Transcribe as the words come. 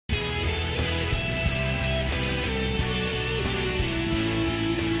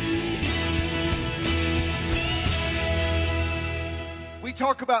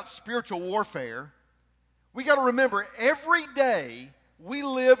talk about spiritual warfare, we got to remember every day we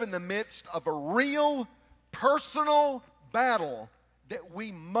live in the midst of a real, personal battle that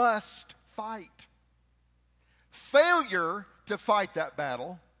we must fight. Failure to fight that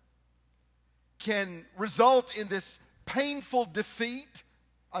battle can result in this painful defeat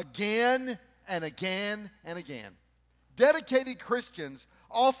again and again and again. Dedicated Christians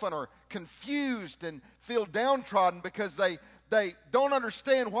often are confused and feel downtrodden because they don't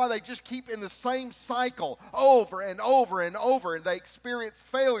understand why they just keep in the same cycle over and over and over, and they experience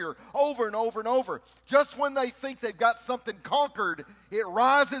failure over and over and over. Just when they think they've got something conquered, it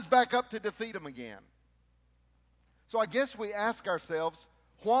rises back up to defeat them again. So I guess we ask ourselves,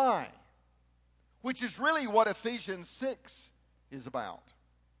 why? Which is really what Ephesians 6 is about.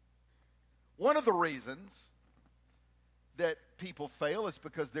 One of the reasons that people fail is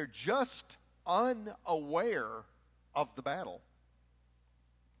because they're just unaware of the battle.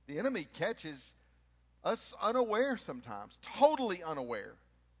 The enemy catches us unaware sometimes, totally unaware.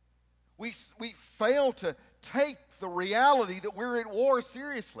 We fail to take the reality that we're at war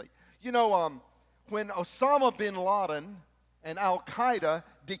seriously. You know, when Osama bin Laden and Al-Qaeda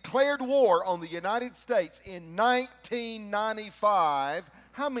declared war on the United States in 1995,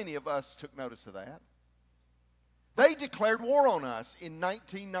 how many of us took notice of that? They declared war on us in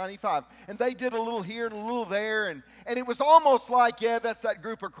 1995, and they did a little here and a little there, and it was almost like, yeah, that's that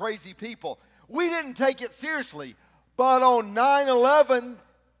group of crazy people. We didn't take it seriously, but on 9/11,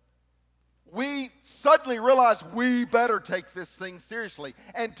 we suddenly realized we better take this thing seriously,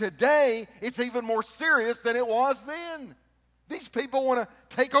 and today it's even more serious than it was then. These people want to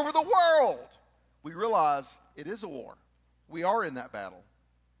take over the world. We realize it is a war. We are in that battle.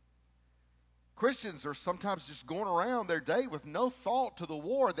 Christians are sometimes just going around their day with no thought to the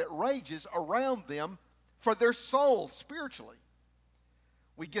war that rages around them for their soul spiritually.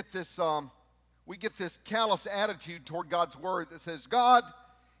 We get this callous attitude toward God's word that says, God,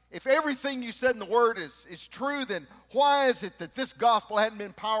 if everything you said in the word is true, then why is it that this gospel hadn't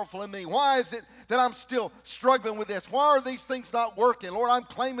been powerful in me? Why is it that I'm still struggling with this? Why are these things not working? Lord, I'm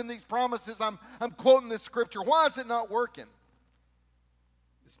claiming these promises. I'm quoting this scripture. Why is it not working?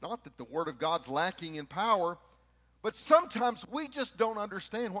 It's not that the Word of God's lacking in power, but sometimes we just don't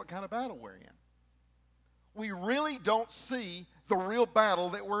understand what kind of battle we're in. We really don't see the real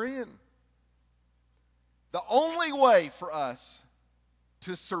battle that we're in. The only way for us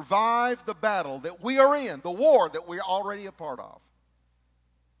to survive the battle that we are in, the war that we're already a part of,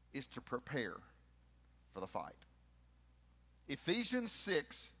 is to prepare for the fight. Ephesians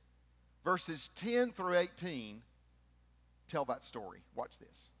 6, verses 10 through 18, tell that story. Watch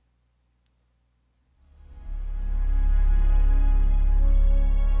this.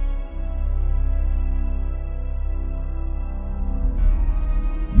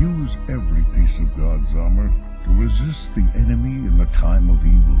 Use every piece of God's armor to resist the enemy in the time of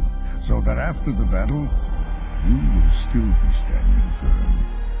evil, so that after the battle, you will still be standing firm.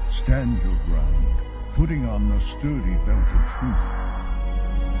 Stand your ground, putting on the sturdy belt of truth.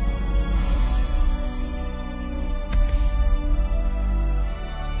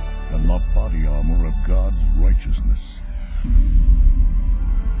 And the body armor of God's righteousness.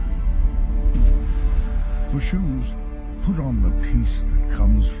 For shoes, put on the peace that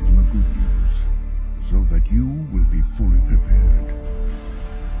comes from the good news, so that you will be fully prepared.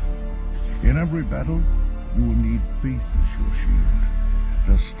 In every battle, you will need faith as your shield,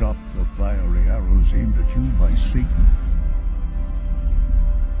 to stop the fiery arrows aimed at you by Satan.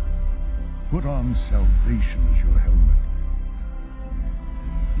 Put on salvation as your helmet.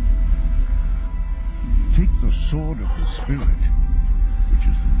 Take the sword of the Spirit, which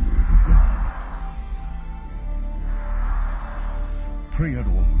is the Word of God. Pray at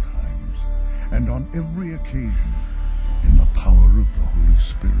all times, and on every occasion, in the power of the Holy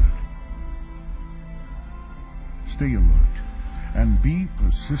Spirit. Stay alert, and be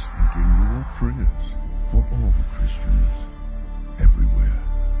persistent in your prayers for all Christians, everywhere.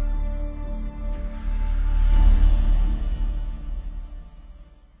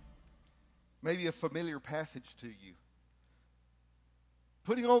 Maybe a familiar passage to you.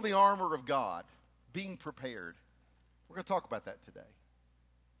 Putting on the armor of God, being prepared. We're going to talk about that today.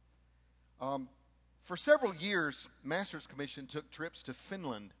 For several years, Master's Commission took trips to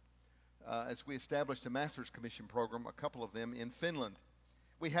Finland as we established a Master's Commission program, a couple of them in Finland.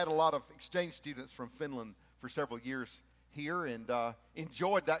 We had a lot of exchange students from Finland for several years here and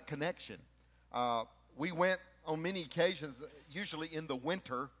enjoyed that connection. We went on many occasions, usually in the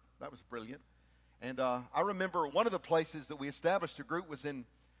winter. That was brilliant. And I remember one of the places that we established a group was in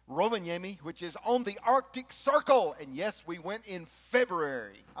Rovaniemi, which is on the Arctic Circle. And yes, we went in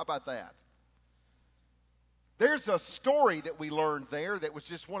February. How about that? There's a story that we learned there that was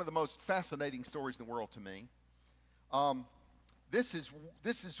just one of the most fascinating stories in the world to me. This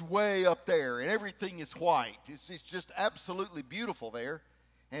is way up there, and everything is white. It's just absolutely beautiful there.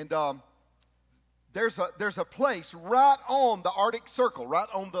 And there's a place right on the Arctic Circle, right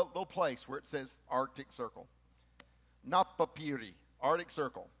on the little place where it says Arctic Circle. Napapiri, Arctic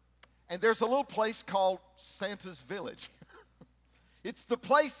Circle. And there's a little place called Santa's Village. It's the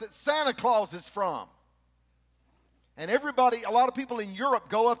place that Santa Claus is from. And a lot of people in Europe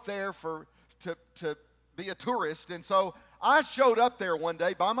go up there to be a tourist. And so I showed up there one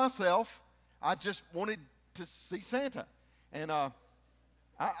day by myself. I just wanted to see Santa. And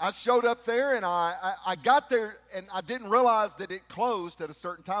I showed up there, and I got there, and I didn't realize that it closed at a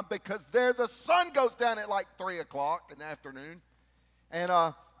certain time because there the sun goes down at like 3 o'clock in the afternoon. And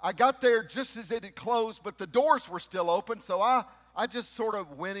I got there just as it had closed, but the doors were still open. So I just sort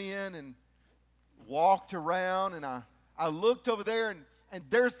of went in and walked around, and I looked over there, and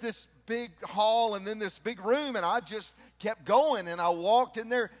there's this big hall and then this big room, and I just kept going, and I walked in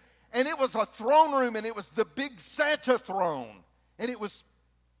there, and it was a throne room, and it was the big Santa throne, and it was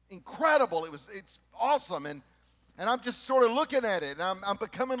incredible. It's awesome, and I'm just sort of looking at it, and I'm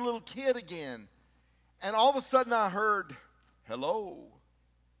becoming a little kid again, and all of a sudden I heard, "Hello,"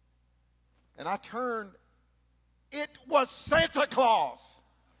 and I turned. It was Santa Claus,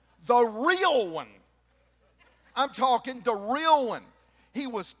 the real one. I'm talking the real one. He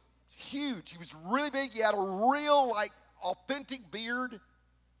was huge. He was really big. He had a real, like, authentic beard.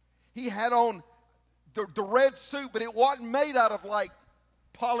 He had on the red suit, but it wasn't made out of, like,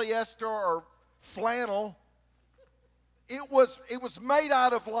 polyester or flannel. It was made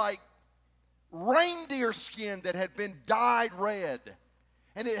out of, like, reindeer skin that had been dyed red.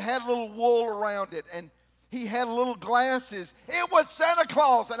 And it had a little wool around it. And he had little glasses. It was Santa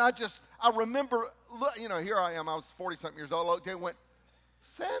Claus. And I remember, here I am. I was 40-something years old. I looked there and went,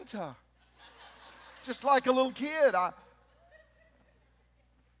 Santa. Just like a little kid.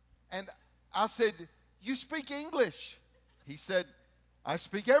 And I said, "You speak English?" He said, "I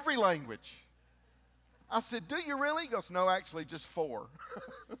speak every language." I said, "Do you really?" He goes, "No, actually, just 4.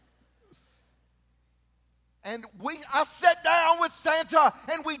 And I sat down with Santa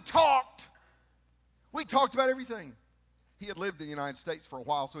and we talked. We talked about everything. He had lived in the United States for a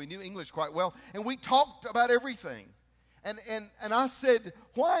while, so he knew English quite well. And we talked about everything. And I said,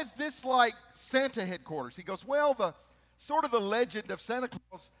 "Why is this like Santa headquarters?" He goes, "Well, the legend of Santa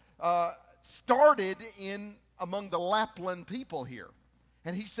Claus started among the Lapland people here."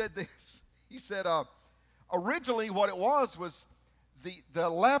 And he said this. He said, originally what it was the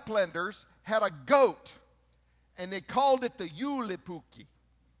Laplanders had a goat, and they called it the Julepuki.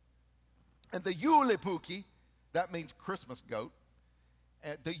 And the Julepuki, that means Christmas goat.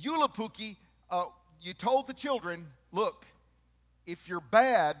 The Julepuki, you told the children, "Look, if you're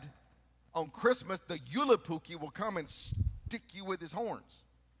bad on Christmas, the Julepuki will come and stick you with his horns."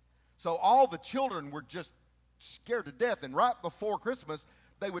 So all the children were just scared to death. And right before Christmas,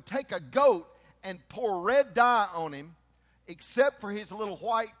 they would take a goat and pour red dye on him, except for his little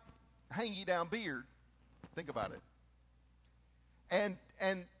white hangy down beard. Think about it. And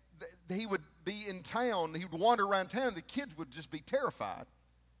he would be in town. He would wander around town, and the kids would just be terrified.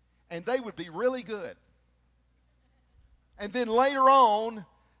 And they would be really good. And then later on,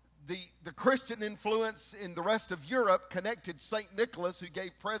 the Christian influence in the rest of Europe connected St. Nicholas, who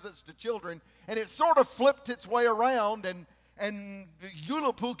gave presents to children, and it sort of flipped its way around, and the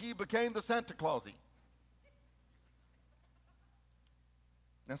Julepuki became the Santa Clausi.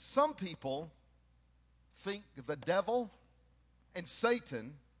 Now, some people think the devil and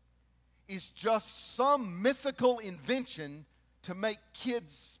Satan is just some mythical invention to make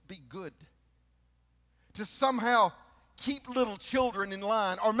kids be good, to somehow keep little children in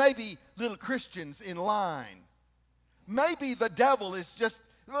line, or maybe little Christians in line. Maybe the devil is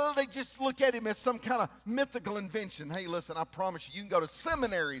they just look at him as some kind of mythical invention. Hey, listen, I promise you can go to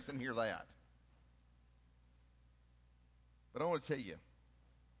seminaries and hear that. But I want to tell you,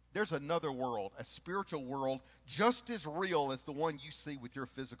 there's another world, a spiritual world, just as real as the one you see with your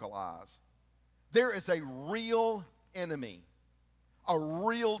physical eyes. There is a real enemy, a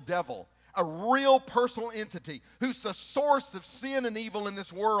real devil, a real personal entity who's the source of sin and evil in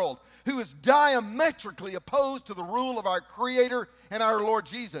this world, who is diametrically opposed to the rule of our Creator and our Lord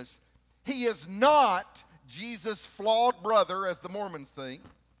Jesus. He is not Jesus' flawed brother, as the Mormons think.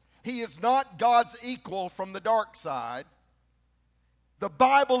 He is not God's equal from the dark side. The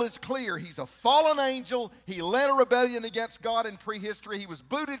Bible is clear. He's a fallen angel. He led a rebellion against God in prehistory. He was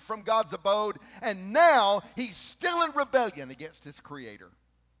booted from God's abode. And now he's still in rebellion against his Creator.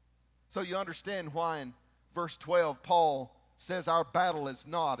 So you understand why in verse 12 Paul says our battle is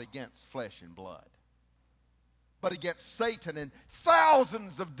not against flesh and blood, but against Satan and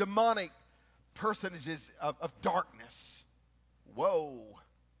thousands of demonic personages of darkness. Whoa.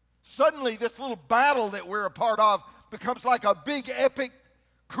 Suddenly this little battle that we're a part of becomes like a big epic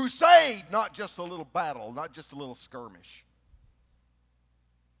crusade, not just a little battle, not just a little skirmish.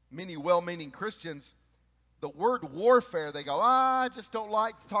 Many well-meaning Christians, the word warfare, they go, I just don't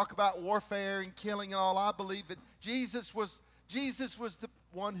like to talk about warfare and killing and all. I believe that Jesus was the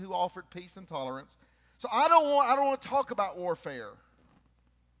one who offered peace and tolerance. So I don't want to talk about warfare.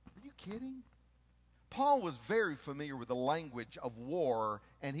 Are you kidding? Paul was very familiar with the language of war,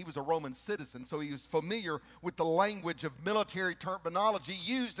 and he was a Roman citizen, so he was familiar with the language of military terminology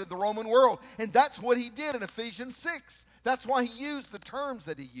used in the Roman world. And that's what he did in Ephesians 6. That's why he used the terms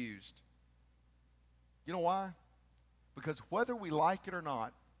that he used. You know why? Because whether we like it or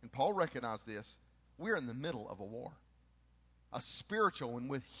not, and Paul recognized this, we're in the middle of a war. A spiritual one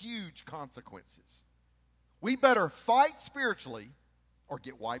with huge consequences. We better fight spiritually or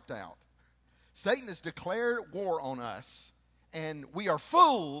get wiped out. Satan has declared war on us, and we are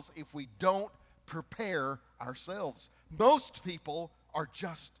fools if we don't prepare ourselves. Most people are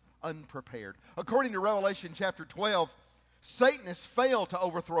just unprepared. According to Revelation chapter 12, Satan has failed to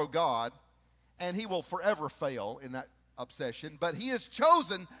overthrow God, and he will forever fail in that obsession, but he has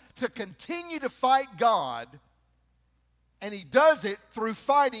chosen to continue to fight God, and he does it through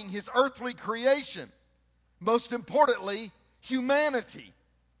fighting his earthly creation. Most importantly, humanity.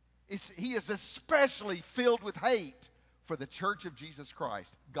 He is especially filled with hate for the church of Jesus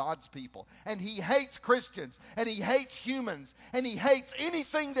Christ, God's people. And he hates Christians, and he hates humans, and he hates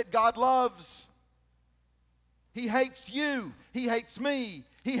anything that God loves. He hates you. He hates me.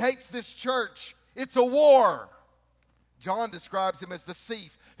 He hates this church. It's a war. John describes him as the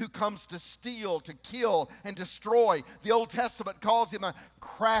thief who comes to steal, to kill, and destroy. The Old Testament calls him a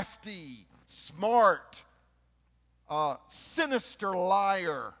crafty, smart, sinister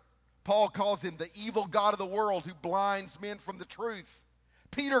liar. Paul calls him the evil god of the world who blinds men from the truth.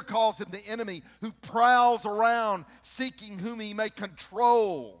 Peter calls him the enemy who prowls around seeking whom he may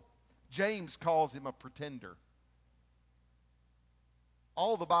control. James calls him a pretender.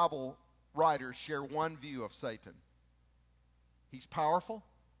 All the Bible writers share one view of Satan. He's powerful,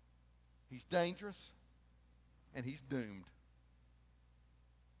 he's dangerous, and he's doomed.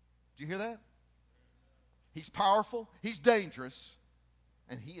 Did you hear that? He's powerful, he's dangerous,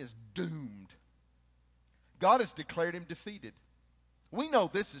 and he is doomed. God has declared him defeated. We know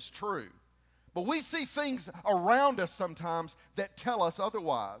this is true, but we see things around us sometimes that tell us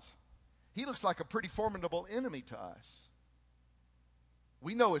otherwise. He looks like a pretty formidable enemy to us.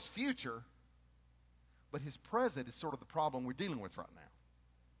 We know his future, but his present is sort of the problem we're dealing with right now.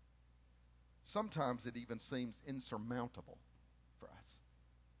 Sometimes it even seems insurmountable for us.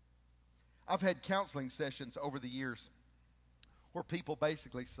 I've had counseling sessions over the years where people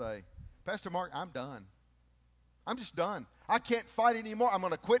basically say, Pastor Mark, I'm done. I'm just done. I can't fight anymore. I'm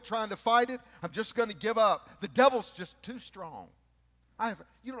going to quit trying to fight it. I'm just going to give up. The devil's just too strong.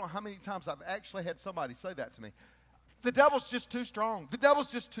 You don't know how many times I've actually had somebody say that to me. The devil's just too strong. The devil's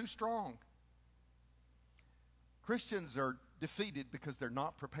just too strong. Christians are defeated because they're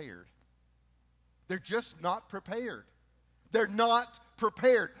not prepared. They're just not prepared. They're not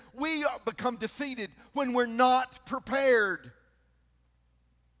prepared. We become defeated when we're not prepared.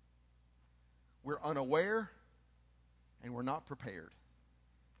 We're unaware and we're not prepared.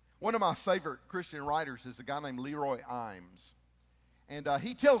 One of my favorite Christian writers is a guy named Leroy Imes. And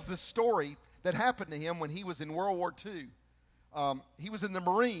he tells this story that happened to him when he was in World War II. He was in the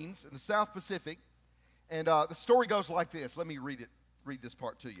Marines in the South Pacific. And the story goes like this. Let me read this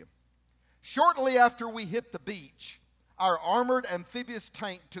part to you. Shortly after we hit the beach, our armored amphibious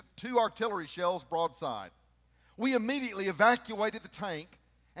tank took 2 artillery shells broadside. We immediately evacuated the tank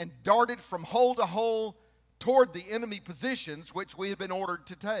and darted from hole to hole toward the enemy positions which we had been ordered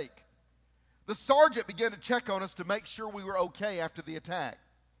to take. The sergeant began to check on us to make sure we were okay after the attack.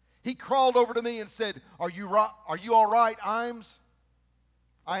 He crawled over to me and said, Are you all right, Imes?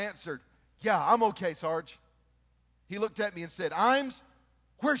 I answered, Yeah, I'm okay, Sarge. He looked at me and said, Imes,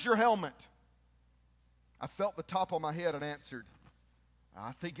 where's your helmet? I felt the top of my head and answered,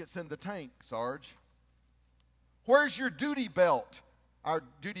 I think it's in the tank, Sarge. Where's your duty belt? Our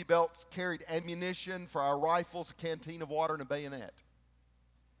duty belts carried ammunition for our rifles, a canteen of water, and a bayonet.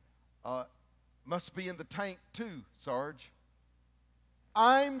 Must be in the tank too, Sarge.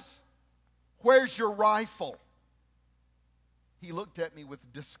 Imes, where's your rifle? He looked at me with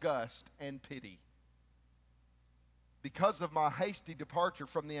disgust and pity. Because of my hasty departure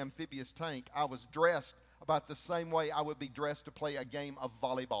from the amphibious tank, I was dressed about the same way I would be dressed to play a game of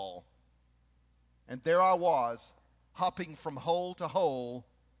volleyball. And there I was, hopping from hole to hole,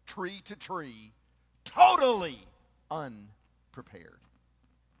 tree to tree, totally unprepared.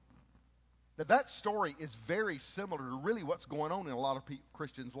 Now that story is very similar to really what's going on in a lot of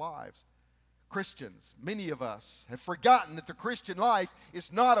Christians' lives. Christians, many of us, have forgotten that the Christian life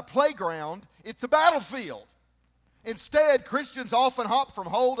is not a playground, it's a battlefield. Instead, Christians often hop from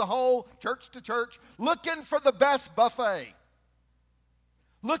hole to hole, church to church, looking for the best buffet,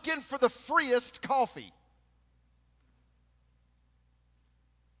 looking for the freest coffee.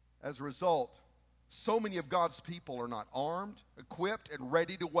 As a result, so many of God's people are not armed, equipped, and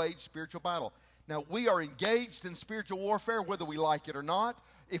ready to wage spiritual battle. Now, we are engaged in spiritual warfare, whether we like it or not.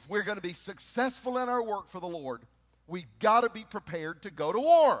 If we're going to be successful in our work for the Lord, we've got to be prepared to go to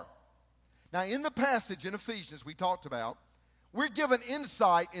war. Now, in the passage in Ephesians we talked about, we're given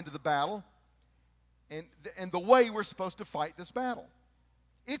insight into the battle and the way we're supposed to fight this battle.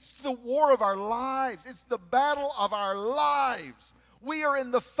 It's the war of our lives. It's the battle of our lives. We are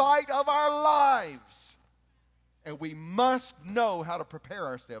in the fight of our lives. And we must know how to prepare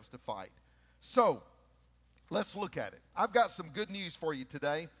ourselves to fight. So, let's look at it. I've got some good news for you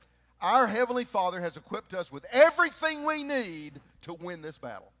today. Our Heavenly Father has equipped us with everything we need to win this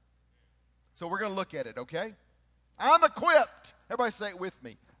battle. So we're going to look at it, okay? I'm equipped. Everybody say it with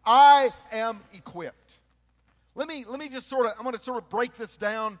me. I am equipped. Let me just I'm going to sort of break this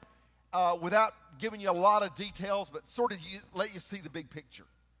down without giving you a lot of details, but sort of let you see the big picture.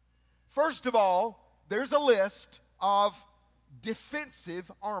 First of all, there's a list of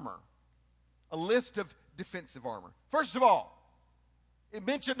defensive armor. A list of defensive armor. First of all, it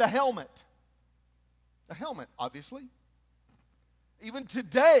mentioned a helmet. A helmet, obviously. Even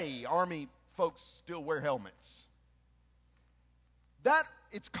today, Army folks still wear helmets.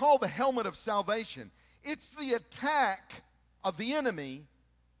 It's called the helmet of salvation. It's the attack of the enemy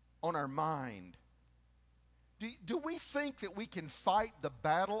on our mind. Do we think that we can fight the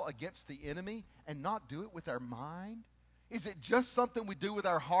battle against the enemy and not do it with our mind? Is it just something we do with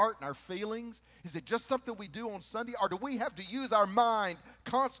our heart and our feelings? Is it just something we do on Sunday? Or do we have to use our mind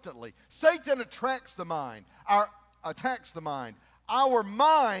constantly? Satan attacks the mind. Our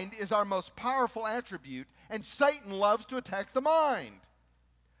mind is our most powerful attribute, and Satan loves to attack the mind.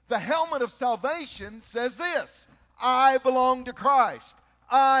 The helmet of salvation says this: I belong to Christ.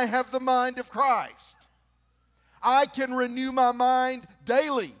 I have the mind of Christ. I can renew my mind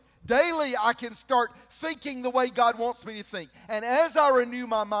daily. Daily, I can start thinking the way God wants me to think. And as I renew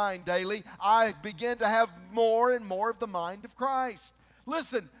my mind daily, I begin to have more and more of the mind of Christ.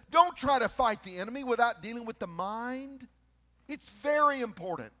 Listen, don't try to fight the enemy without dealing with the mind. It's very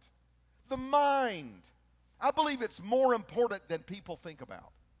important. The mind. I believe it's more important than people think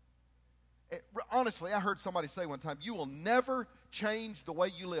about. Honestly, I heard somebody say one time, you will never change the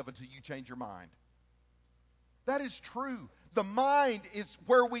way you live until you change your mind. That is true. The mind is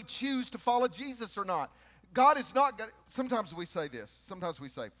where we choose to follow Jesus or not. God is not going to, sometimes we say this. Sometimes we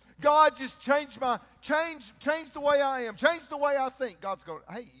say, God, just change the way I am. Change the way I think. God's going,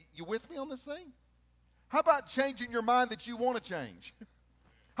 hey, you with me on this thing? How about changing your mind that you want to change?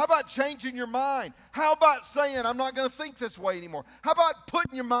 How about changing your mind? How about saying, I'm not going to think this way anymore? How about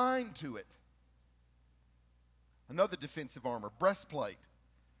putting your mind to it? Another defensive armor, breastplate.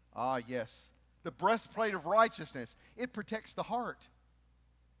 Ah, yes. The breastplate of righteousness. It protects the heart.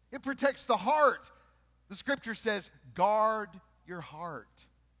 It protects the heart. The scripture says, guard your heart.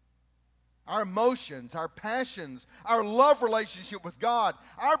 Our emotions, our passions, our love relationship with God.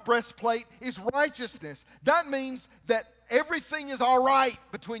 Our breastplate is righteousness. That means that everything is all right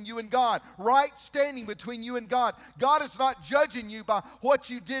between you and God. Right standing between you and God. God is not judging you by what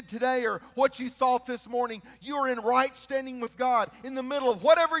you did today or what you thought this morning. You are in right standing with God. In the middle of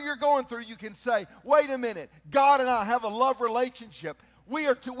whatever you're going through, you can say, wait a minute, God and I have a love relationship.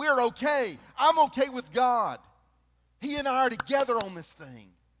 We're okay. I'm okay with God. He and I are together on this thing.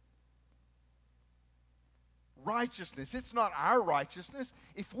 Righteousness. It's not our righteousness.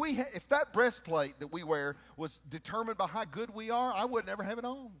 If that breastplate that we wear was determined by how good we are, I would never have it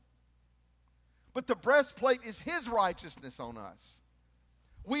on. But the breastplate is His righteousness on us.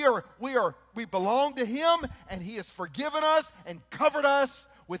 We belong to Him, and He has forgiven us and covered us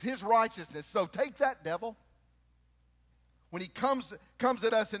with His righteousness. So take that, devil. When he comes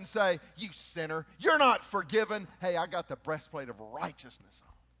at us and say, you sinner, you're not forgiven. Hey, I got the breastplate of righteousness on.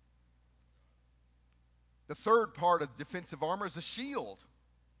 The third part of defensive armor is a shield.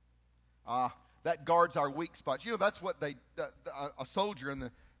 That guards our weak spots. You know, that's what a soldier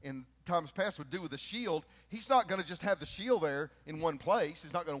in times past would do with a shield. He's not going to just have the shield there in one place.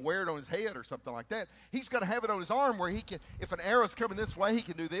 He's not going to wear it on his head or something like that. He's going to have it on his arm where he can, if an arrow's coming this way, he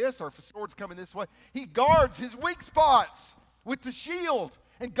can do this, or if a sword's coming this way. He guards his weak spots with the shield.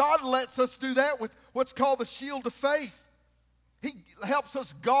 And God lets us do that with what's called the shield of faith. He helps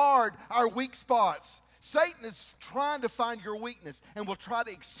us guard our weak spots. Satan is trying to find your weakness and will try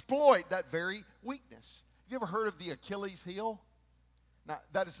to exploit that very weakness. Have you ever heard of the Achilles heel? Now,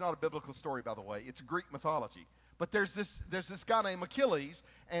 that is not a biblical story, by the way. It's Greek mythology. But there's this guy named Achilles,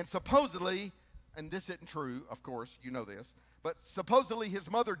 and supposedly, and this isn't true, of course, you know this, but supposedly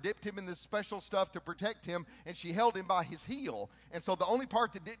his mother dipped him in this special stuff to protect him, and she held him by his heel. And so the only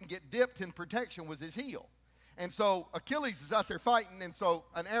part that didn't get dipped in protection was his heel. And so Achilles is out there fighting, and so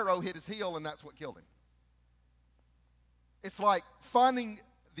an arrow hit his heel, and that's what killed him. It's like finding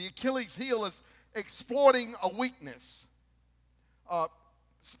the Achilles heel is exploiting a weakness.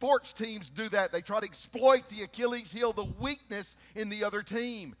 Sports teams do that. They try to exploit the Achilles heel, the weakness in the other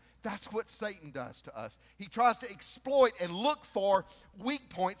team. That's what Satan does to us. He tries to exploit and look for weak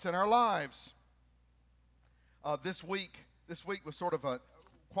points in our lives. This week was sort of a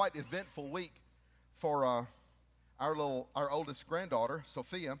quite eventful week for our oldest granddaughter,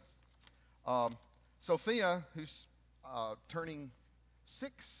 Sophia. Sophia, who's turning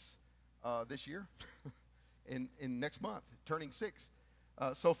 6 this year, in next month, turning 6.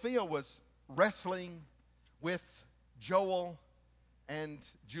 Sophia was wrestling with Joel and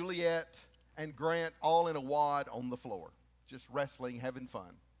Juliet and Grant all in a wad on the floor, just wrestling, having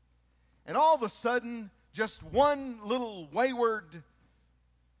fun. And all of a sudden, just one little wayward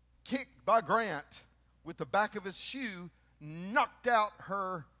kick by Grant with the back of his shoe knocked out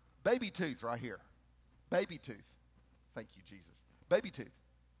her baby tooth right here. Baby tooth. Thank you, Jesus. Baby tooth.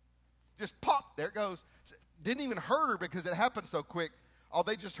 Just pop, there it goes. Didn't even hurt her because it happened so quick. Oh,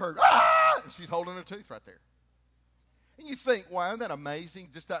 they just heard, ah! And she's holding her tooth right there. And you think, wow, isn't that amazing?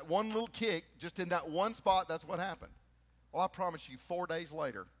 Just that one little kick, just in that one spot, that's what happened. Well, I promise you, 4 days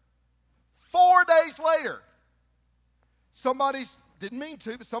later, somebody didn't mean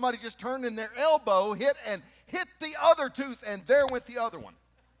to, but somebody just turned in their elbow, hit the other tooth, and there went the other one.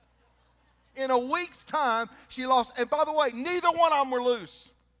 In a week's time, she lost. And by the way, neither one of them were loose.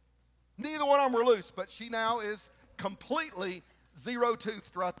 Neither one of them were loose, but she now is completely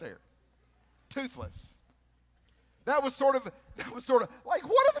zero-toothed right there. Toothless. That was sort of like,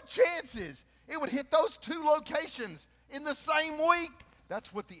 what are the chances it would hit those two locations in the same week?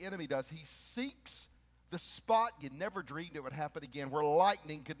 That's what the enemy does. He seeks the spot you never dreamed it would happen again, where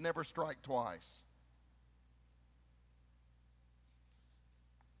lightning could never strike twice.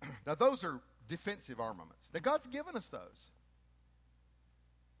 Now, those are defensive armaments. Now, God's given us those.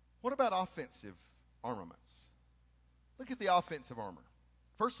 What about offensive armaments? Look at the offensive armor.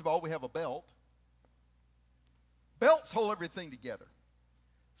 First of all, we have a belt. Belts hold everything together.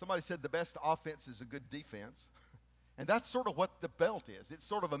 Somebody said the best offense is a good defense. And that's sort of what the belt is. It's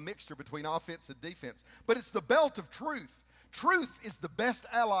sort of a mixture between offense and defense. But it's the belt of truth. Truth is the best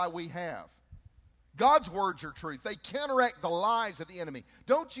ally we have. God's words are truth. They counteract the lies of the enemy.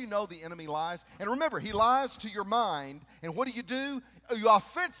 Don't you know the enemy lies? And remember, he lies to your mind. And what do? You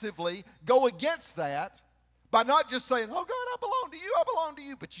offensively go against that by not just saying, oh, God, I belong to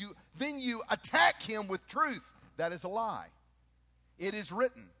you. But then you attack him with truth. That is a lie. It is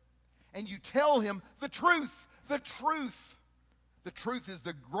written. And you tell him the truth. The truth. The truth is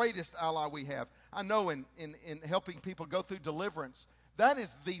the greatest ally we have. I know in helping people go through deliverance, that is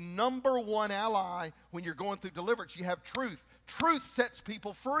the number one ally when you're going through deliverance. You have truth. Truth sets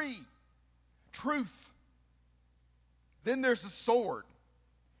people free. Truth. Then there's a sword.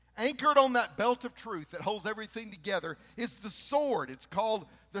 Anchored on that belt of truth that holds everything together is the sword. It's called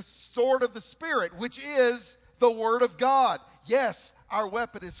the sword of the Spirit, which is the Word of God. Yes, our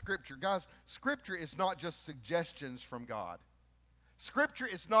weapon is Scripture. Guys, Scripture is not just suggestions from God. Scripture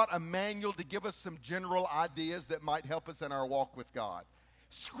is not a manual to give us some general ideas that might help us in our walk with God.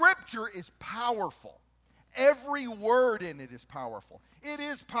 Scripture is powerful. Every word in it is powerful. It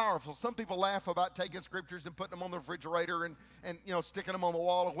is powerful. Some people laugh about taking scriptures and putting them on the refrigerator and sticking them on the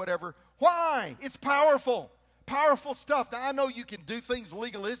wall or whatever. Why? It's powerful. Powerful stuff. Now, I know you can do things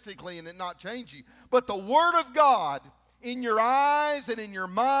legalistically and it not change you, but the Word of God in your eyes and in your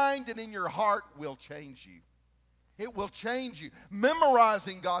mind and in your heart will change you. It will change you.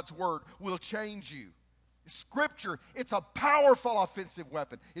 Memorizing God's Word will change you. Scripture, it's a powerful offensive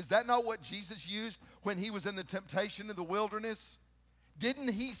weapon. Is that not what Jesus used when he was in the temptation in the wilderness? Didn't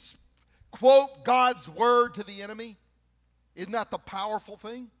he quote God's word to the enemy. Isn't that the powerful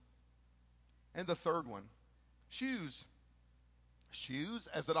thing? And the third one, shoes. Shoes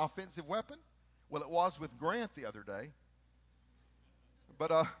as an offensive weapon? Well, it was with Grant the other day.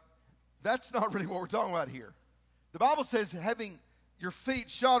 But that's not really what we're talking about here. The Bible says having your feet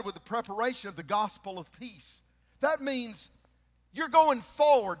shod with the preparation of the gospel of peace. That means you're going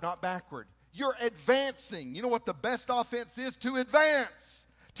forward, not backward. You're advancing. You know what the best offense is? To advance.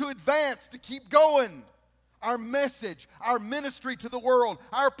 To advance, to keep going. Our message, our ministry to the world,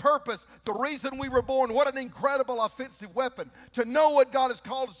 our purpose, the reason we were born. What an incredible offensive weapon. To know what God has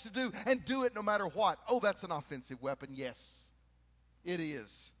called us to do and do it no matter what. Oh, that's an offensive weapon. Yes, it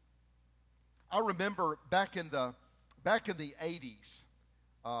is. I remember back in the 80s,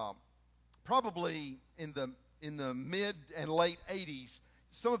 probably in the mid and late 80s,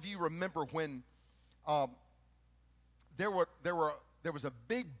 some of you remember when there was a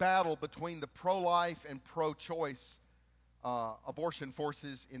big battle between the pro-life and pro-choice abortion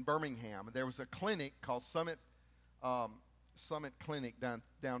forces in Birmingham. There was a clinic called Summit Clinic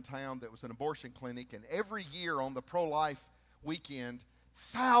downtown that was an abortion clinic, and every year on the pro-life weekend,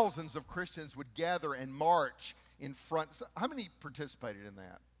 thousands of Christians would gather and march in front. So how many participated in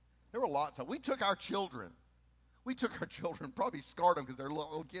that? There were lots of. We took our children, probably scarred them because they're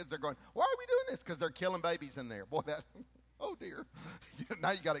little kids. They're going, why are we doing this? Because they're killing babies in there. Boy, that, oh dear.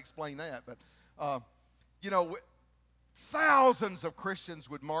 Now you got to explain that. But, thousands of Christians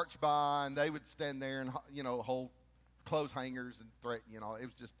would march by, and they would stand there and, hold clothes hangers and threaten.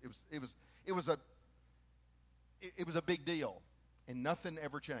 It was a big deal, and nothing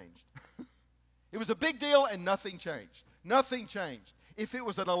ever changed. It was a big deal, and nothing changed. Nothing changed. If it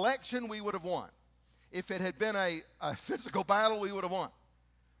was an election, we would have won. If it had been a physical battle, we would have won.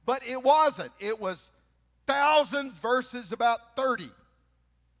 But it wasn't. It was thousands versus about 30.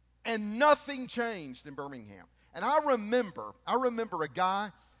 And nothing changed in Birmingham. And I remember a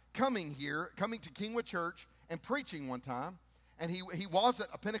guy coming to Kingwood Church and preaching one time. And he wasn't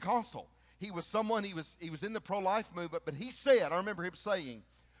a Pentecostal. He was someone, he was in the pro-life movement. But he said, I remember him saying,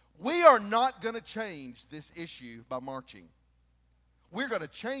 we are not going to change this issue by marching. We're going to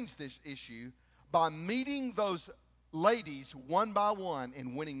change this issue by meeting those ladies one by one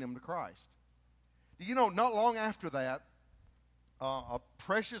and winning them to Christ. Do you know, not long after that, a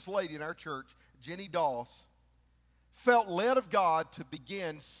precious lady in our church, Jenny Doss, felt led of God to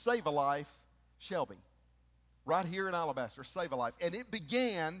begin Save a Life Shelby, right here in Alabaster, Save a Life. And it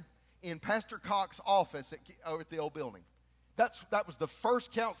began in Pastor Cox's office at the old building. That was the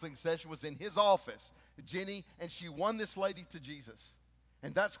first counseling session, was in his office, Jenny, and she won this lady to Jesus.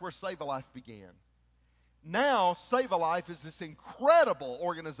 And that's where Save a Life began. Now, Save a Life is this incredible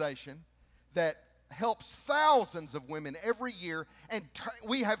organization that helps thousands of women every year. And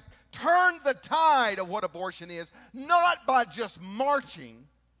we have turned the tide of what abortion is, not by just marching.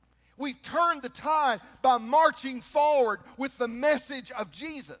 We've turned the tide by marching forward with the message of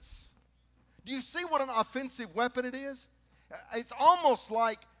Jesus. Do you see what an offensive weapon it is? It's almost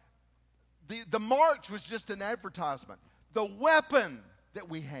like the march was just an advertisement. The weapon that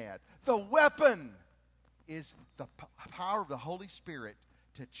we had, the weapon is the power of the Holy Spirit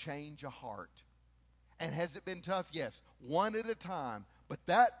to change a heart. And has it been tough? Yes, one at a time, but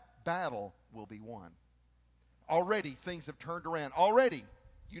that battle will be won. Already things have turned around. Already,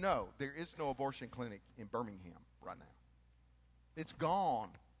 there is no abortion clinic in Birmingham right now. It's gone.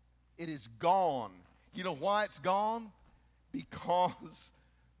 It is gone. You know why it's gone? Because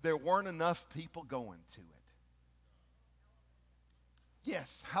there weren't enough people going to it.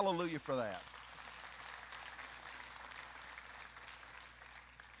 Yes, hallelujah for that.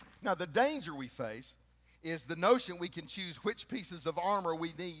 Now, the danger we face is the notion we can choose which pieces of armor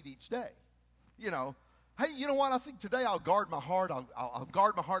we need each day. Hey, you know what? I think today I'll guard my heart. I'll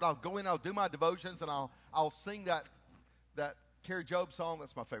guard my heart. I'll go in, I'll do my devotions, and I'll sing that Carrie Job song.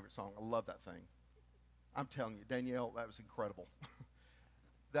 That's my favorite song. I love that thing. I'm telling you, Danielle, that was incredible.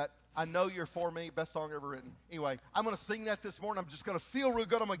 That I Know You're For Me, best song ever written. Anyway, I'm going to sing that this morning. I'm just going to feel real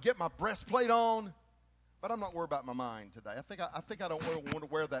good. I'm going to get my breastplate on. But I'm not worried about my mind today. I think I don't want to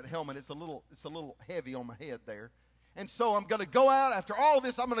wear that helmet. It's a little heavy on my head there. And so I'm going to go out. After all of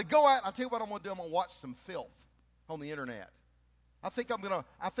this, I'm going to go out. I'll tell you what I'm going to do. I'm going to watch some filth on the internet. I think I'm going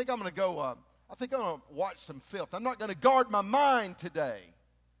to watch some filth. I'm not going to guard my mind today.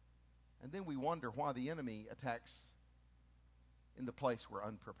 And then we wonder why the enemy attacks in the place we're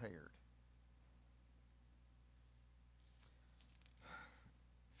unprepared.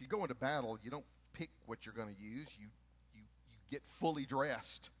 If you go into battle, you don't pick what you're going to use. You get fully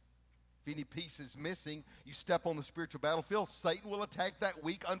dressed. If any piece is missing, you step on the spiritual battlefield, Satan will attack that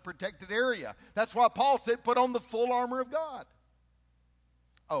weak, unprotected area. That's why Paul said, put on the full armor of God.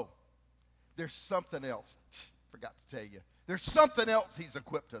 Oh, there's something else. Forgot to tell you. There's something else he's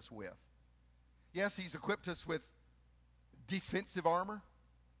equipped us with. Yes, he's equipped us with defensive armor.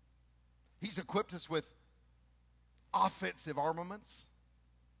 He's equipped us with offensive armaments.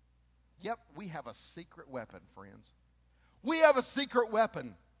 Yep, we have a secret weapon, friends. We have a secret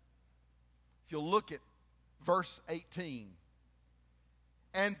weapon. If you'll look at verse 18.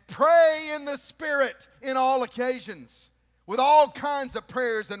 And pray in the Spirit in all occasions, with all kinds of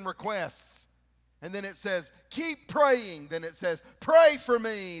prayers and requests. And then it says, keep praying. Then it says, pray for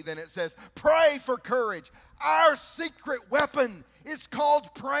me. Then it says, pray for courage. Our secret weapon is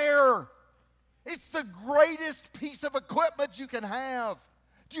called prayer. It's the greatest piece of equipment you can have.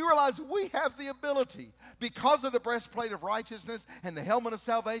 Do you realize we have the ability, because of the breastplate of righteousness and the helmet of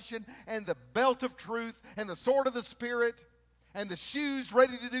salvation and the belt of truth and the sword of the Spirit and the shoes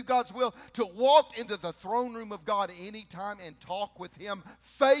ready to do God's will, to walk into the throne room of God anytime and talk with Him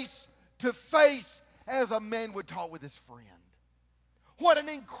face to face as a man would talk with his friend. What an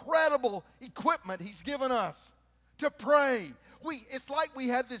incredible equipment He's given us to pray. It's like we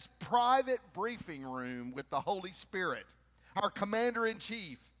have this private briefing room with the Holy Spirit, our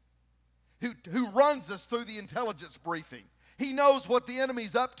commander-in-chief, who runs us through the intelligence briefing. He knows what the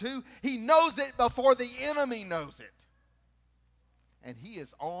enemy's up to. He knows it before the enemy knows it. And He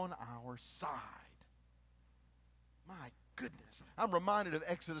is on our side. My goodness. I'm reminded of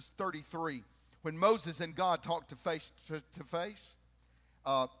Exodus 33, when Moses and God talked face to face.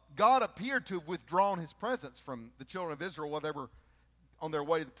 God appeared to have withdrawn His presence from the children of Israel while they were on their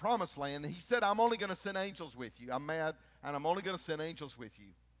way to the promised land. And He said, I'm only going to send angels with you. I'm mad, and I'm only going to send angels with you.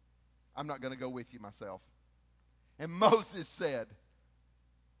 I'm not going to go with you myself. And Moses said,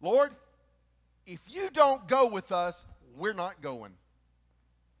 Lord, if you don't go with us, we're not going.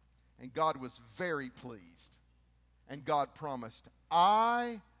 And God was very pleased. And God promised,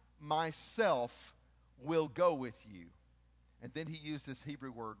 I myself will go with you. And then He used this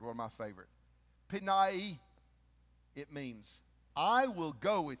Hebrew word, one of my favorite. Pinai. It means, I will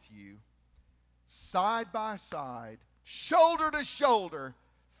go with you side by side, shoulder to shoulder,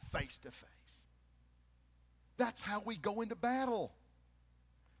 face to face. That's how we go into battle.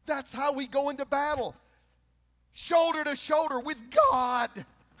 That's how we go into battle. Shoulder to shoulder with God.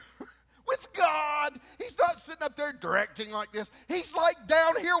 With God. He's not sitting up there directing like this. He's like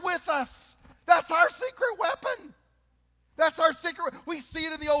down here with us. That's our secret weapon. That's our secret. We see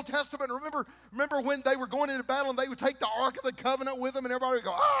it in the Old Testament. Remember when they were going into battle and they would take the Ark of the Covenant with them and everybody would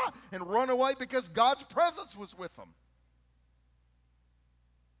go, ah, and run away because God's presence was with them.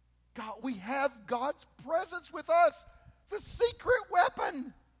 God, we have God's presence with us. The secret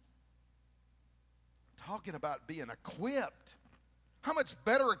weapon. Talking about being equipped. How much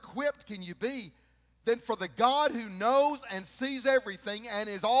better equipped can you be than for the God who knows and sees everything and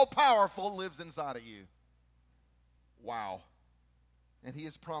is all-powerful lives inside of you? Wow. And He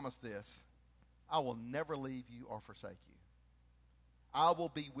has promised this. I will never leave you or forsake you. I will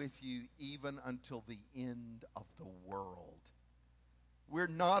be with you even until the end of the world. We're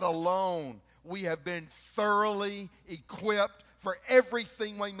not alone. We have been thoroughly equipped for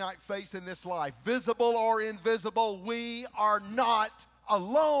everything we might face in this life. Visible or invisible, we are not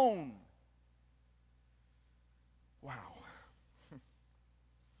alone. Wow.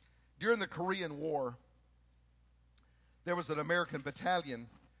 During the Korean War, there was an American battalion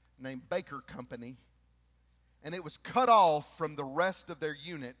named Baker Company, and it was cut off from the rest of their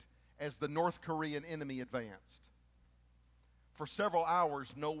unit as the North Korean enemy advanced. For several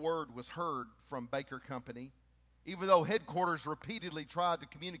hours, no word was heard from Baker Company, even though headquarters repeatedly tried to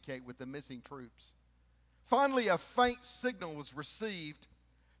communicate with the missing troops. Finally, a faint signal was received.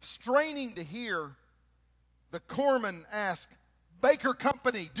 Straining to hear, the corpsman asked, Baker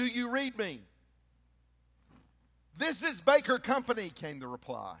Company, do you read me? This is Baker Company, came the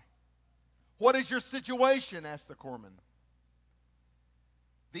reply. What is your situation? Asked the corpsman.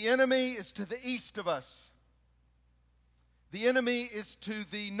 The enemy is to the east of us. The enemy is to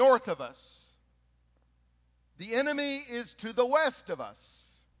the north of us. The enemy is to the west of us.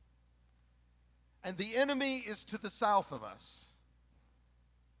 And the enemy is to the south of us.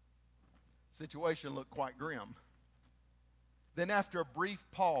 Situation looked quite grim. Then after a brief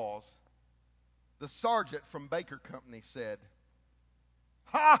pause, the sergeant from Baker Company said,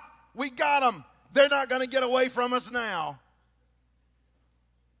 Ha! We got them! They're not going to get away from us now.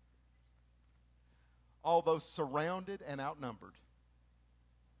 Although surrounded and outnumbered,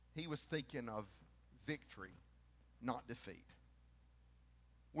 he was thinking of victory, not defeat.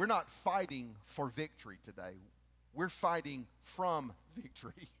 We're not fighting for victory today. We're fighting from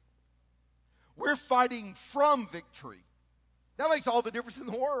victory. We're fighting from victory. That makes all the difference in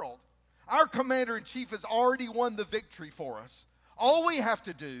the world. Our commander-in-chief has already won the victory for us. All we have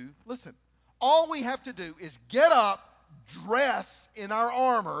to do, listen, all we have to do is get up, dress in our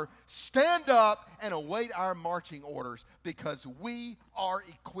armor, stand up, and await our marching orders, because we are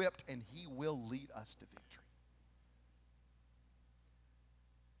equipped and He will lead us to victory.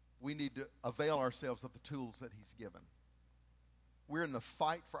 We need to avail ourselves of the tools that He's given. We're in the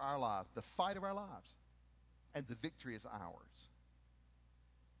fight for our lives, the fight of our lives, and the victory is ours.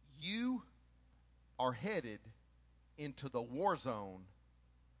 You are headed into the war zone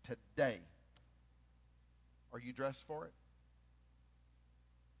today. Are you dressed for it?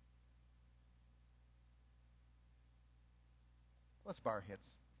 Let's bow our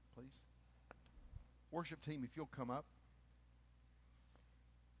heads, please. Worship team, if you'll come up.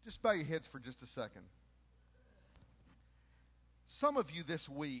 Just bow your heads for just a second. Some of you this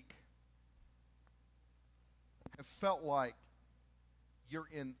week have felt like you're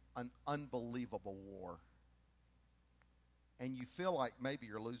in an unbelievable war, and you feel like maybe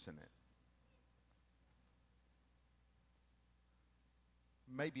you're losing it.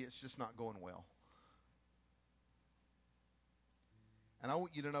 Maybe it's just not going well. And I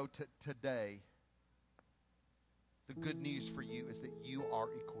want you to know today, the good news for you is that you are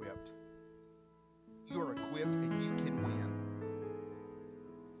equipped. You are equipped and you can win.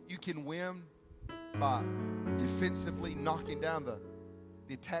 You can win by defensively knocking down the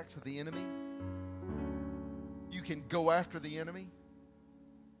attacks of the enemy. You can go after the enemy.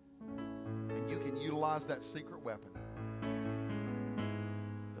 And you can utilize that secret weapon.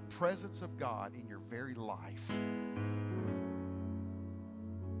 The presence of God in your very life.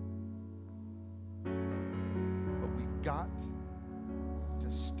 But we've got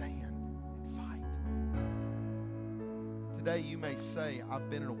to stand and fight. Today you may say, I've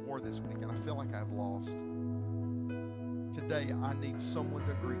been in a war this week and I feel like I've lost. Today I need someone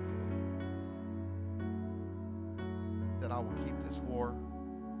to agree with me that I will keep this war,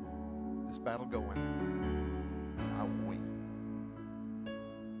 this battle going, and I will win.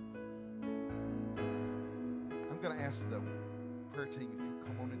 I'm going to ask the prayer team if you'll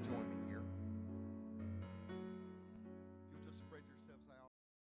come on and join me.